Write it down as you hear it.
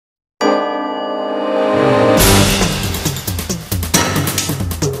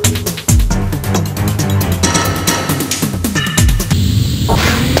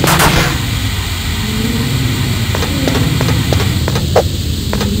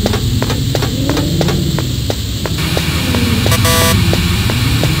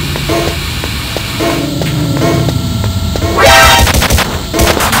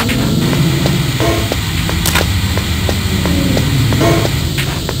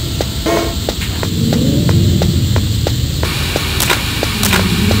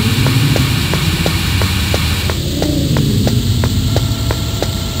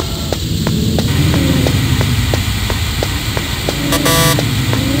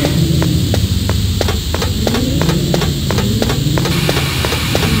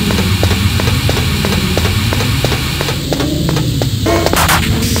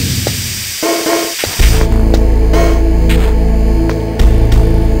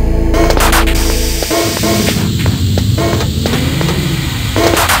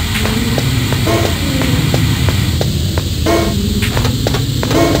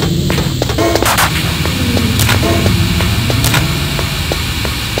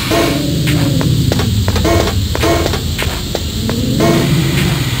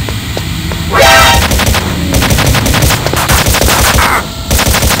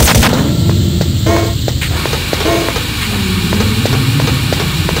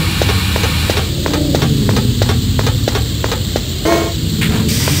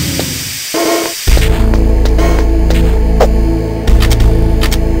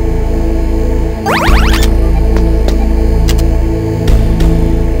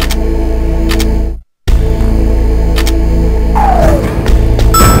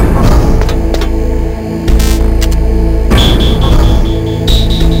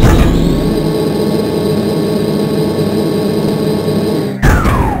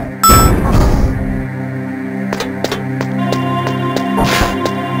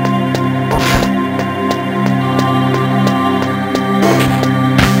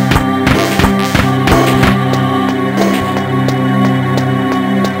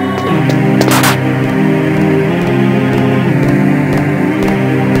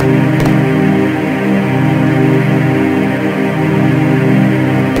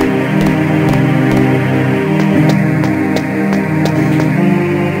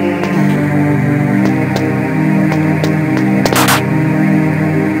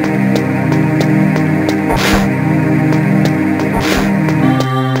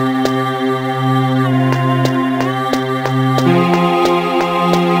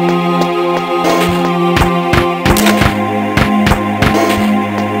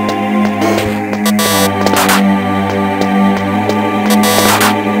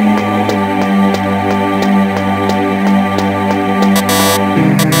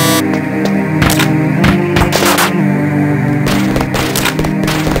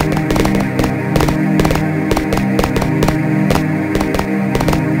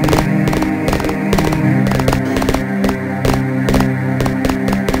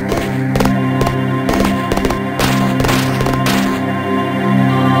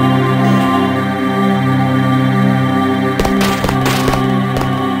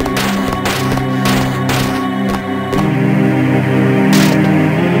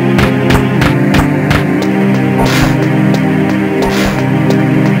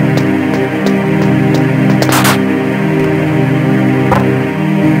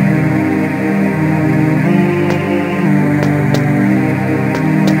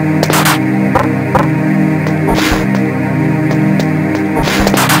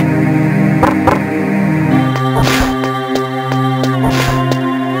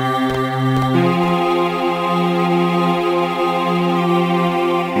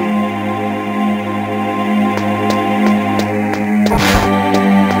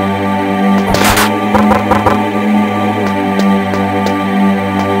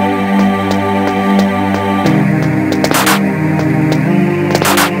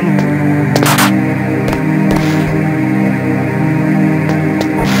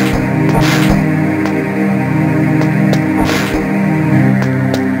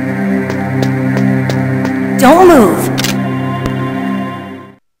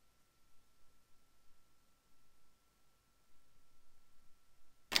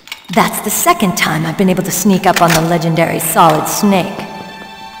That's the second time I've been able to sneak up on the legendary Solid Snake.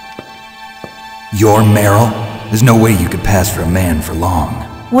 You're Meryl? There's no way you could pass for a man for long.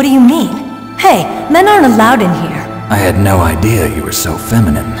 What do you mean? Hey, men aren't allowed in here. I had no idea you were so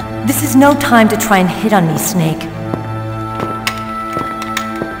feminine. This is no time to try and hit on me, Snake.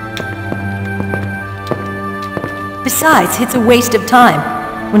 Besides, it's a waste of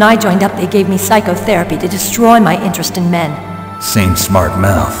time. When I joined up, they gave me psychotherapy to destroy my interest in men. Same smart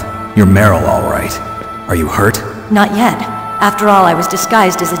mouth. You're Meryl, all right. Are you hurt? Not yet. After all, I was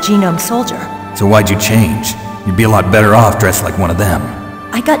disguised as a genome soldier. So why'd you change? You'd be a lot better off dressed like one of them.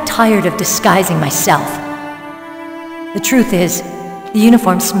 I got tired of disguising myself. The truth is, the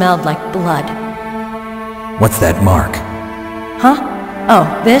uniform smelled like blood. What's that mark? Huh?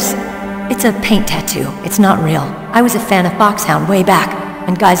 Oh, this? It's a paint tattoo. It's not real. I was a fan of Foxhound way back,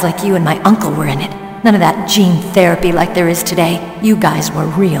 when guys like you and my uncle were in it. None of that gene therapy like there is today. You guys were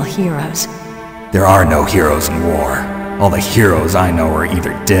real heroes. There are no heroes in war. All the heroes I know are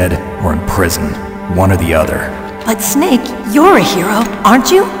either dead or in prison. One or the other. But Snake, you're a hero,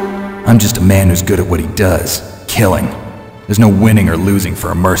 aren't you? I'm just a man who's good at what he does. Killing. There's no winning or losing for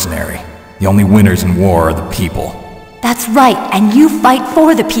a mercenary. The only winners in war are the people. That's right, and you fight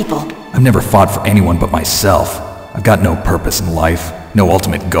for the people. I've never fought for anyone but myself. I've got no purpose in life, no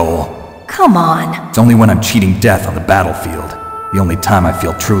ultimate goal. Come on. It's only when I'm cheating death on the battlefield. The only time I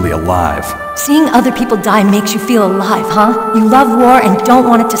feel truly alive. Seeing other people die makes you feel alive, huh? You love war and don't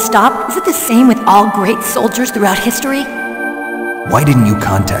want it to stop? Is it the same with all great soldiers throughout history? Why didn't you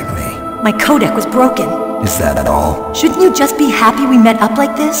contact me? My codec was broken. Is that at all? Shouldn't you just be happy we met up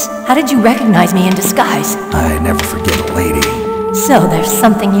like this? How did you recognize me in disguise? I never forget a lady. So there's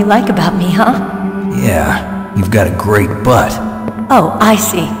something you like about me, huh? Yeah, you've got a great butt. Oh, I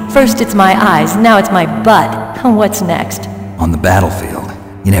see. First it's my eyes, now it's my butt. What's next? On the battlefield,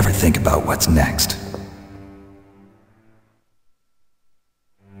 you never think about what's next.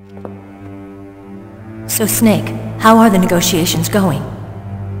 So Snake, how are the negotiations going?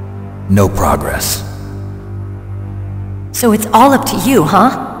 No progress. So it's all up to you,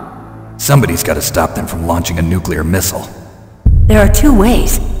 huh? Somebody's got to stop them from launching a nuclear missile. There are two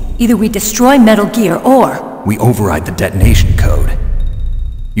ways. Either we destroy Metal Gear, or... we override the detonation code.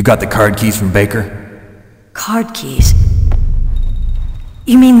 You got the card keys from Baker? Card keys?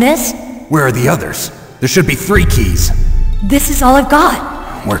 You mean this? Where are the others? There should be 3 keys. This is all I've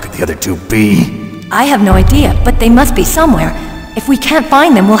got. Where could the other 2 be? I have no idea, but they must be somewhere. If we can't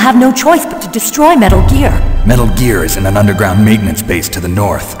find them, we'll have no choice but to destroy Metal Gear. Metal Gear is in an underground maintenance base to the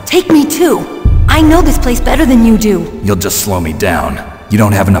north. Take me too. I know this place better than you do. You'll just slow me down. You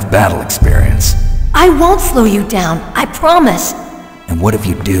don't have enough battle experience. I won't slow you down, I promise. And what if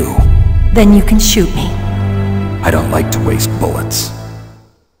you do? Then you can shoot me. I don't like to waste bullets.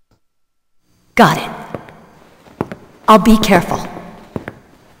 Got it. I'll be careful.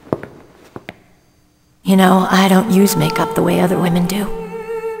 You know, I don't use makeup the way other women do.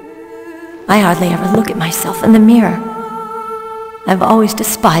 I hardly ever look at myself in the mirror. I've always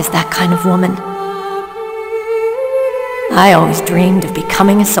despised that kind of woman. I always dreamed of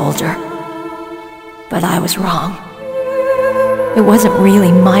becoming a soldier. But I was wrong. It wasn't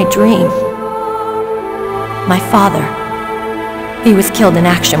really my dream. My father, he was killed in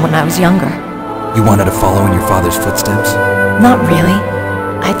action when I was younger. You wanted to follow in your father's footsteps? Not really.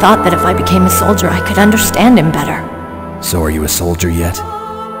 I thought that if I became a soldier, I could understand him better. So are you a soldier yet?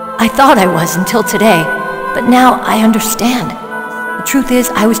 I thought I was until today, but now I understand. The truth is,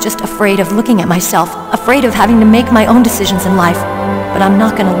 I was just afraid of looking at myself, afraid of having to make my own decisions in life. But I'm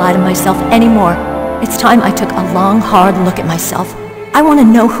not gonna lie to myself anymore. It's time I took a long, hard look at myself. I want to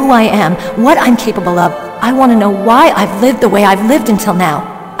know who I am, what I'm capable of. I want to know why I've lived the way I've lived until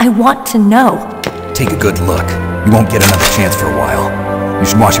now. I want to know. Take a good look. You won't get another chance for a while. You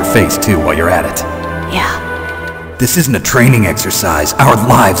should wash your face, too, while you're at it. Yeah. This isn't a training exercise. Our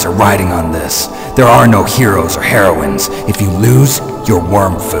lives are riding on this. There are no heroes or heroines. If you lose, you're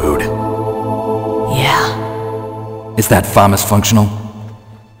worm food. Yeah. Is that FAMAS functional?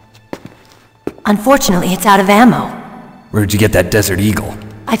 Unfortunately, it's out of ammo. Where'd you get that Desert Eagle?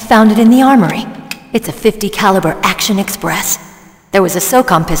 I found it in the armory. It's a .50 caliber Action Express. There was a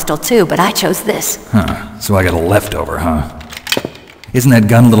SOCOM pistol too, but I chose this. Huh, so I got a leftover, huh? Isn't that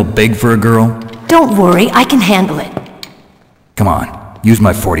gun a little big for a girl? Don't worry, I can handle it. Come on, use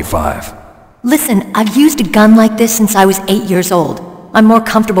my .45. Listen, I've used a gun like this since I was 8 years old. I'm more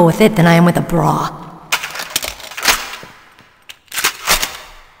comfortable with it than I am with a bra.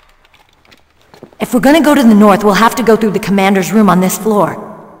 If we're gonna go to the north, we'll have to go through the commander's room on this floor.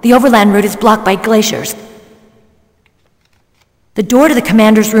 The overland route is blocked by glaciers. The door to the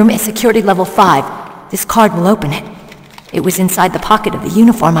commander's room is security level 5. This card will open it. It was inside the pocket of the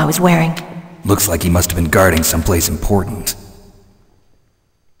uniform I was wearing. Looks like he must have been guarding someplace important.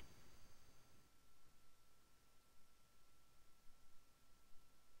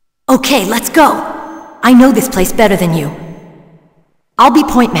 Okay, let's go. I know this place better than you. I'll be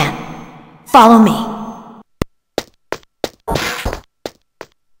point man. Follow me.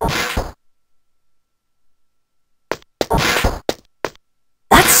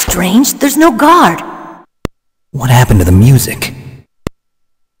 That's strange. There's no guard. What happened to the music?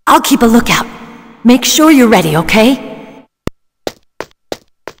 I'll keep a lookout. Make sure you're ready, okay?